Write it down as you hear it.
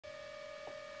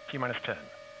T-minus 10,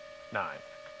 9,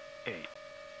 8,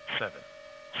 7,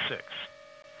 6,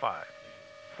 5,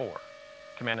 4.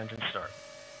 Command engine start.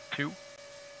 2,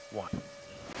 1.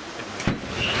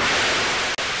 Ignition.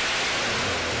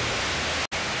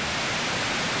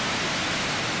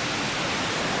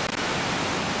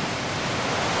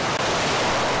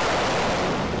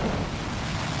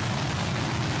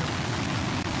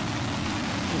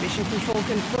 Mission Control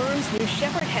confirms New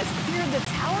Shepard has cleared the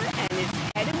tower and is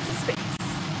headed to space.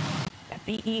 That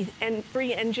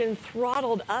BE-3 engine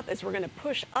throttled up as we're going to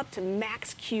push up to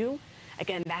max Q.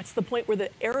 Again, that's the point where the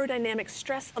aerodynamic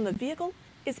stress on the vehicle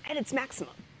is at its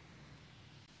maximum.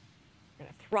 We're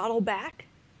going to throttle back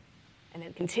and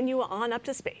then continue on up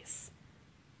to space.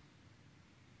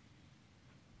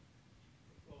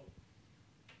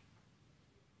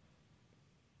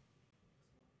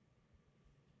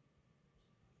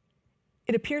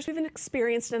 It appears we've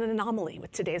experienced an anomaly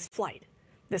with today's flight.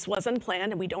 This was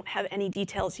unplanned and we don't have any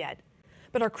details yet,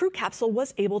 but our crew capsule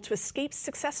was able to escape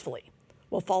successfully.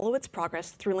 We'll follow its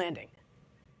progress through landing.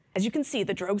 As you can see,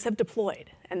 the drogues have deployed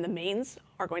and the mains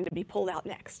are going to be pulled out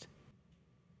next.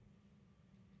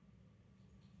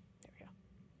 There we go.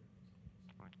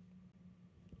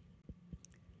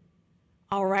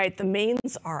 All right, the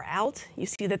mains are out. You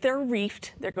see that they're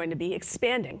reefed. They're going to be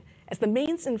expanding. As the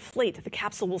mains inflate, the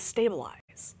capsule will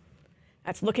stabilize.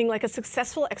 That's looking like a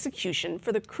successful execution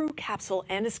for the crew capsule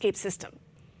and escape system.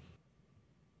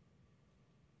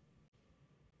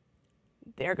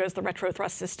 There goes the retro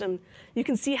thrust system. You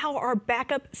can see how our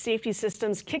backup safety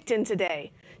systems kicked in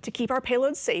today to keep our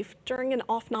payload safe during an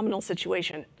off-nominal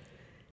situation.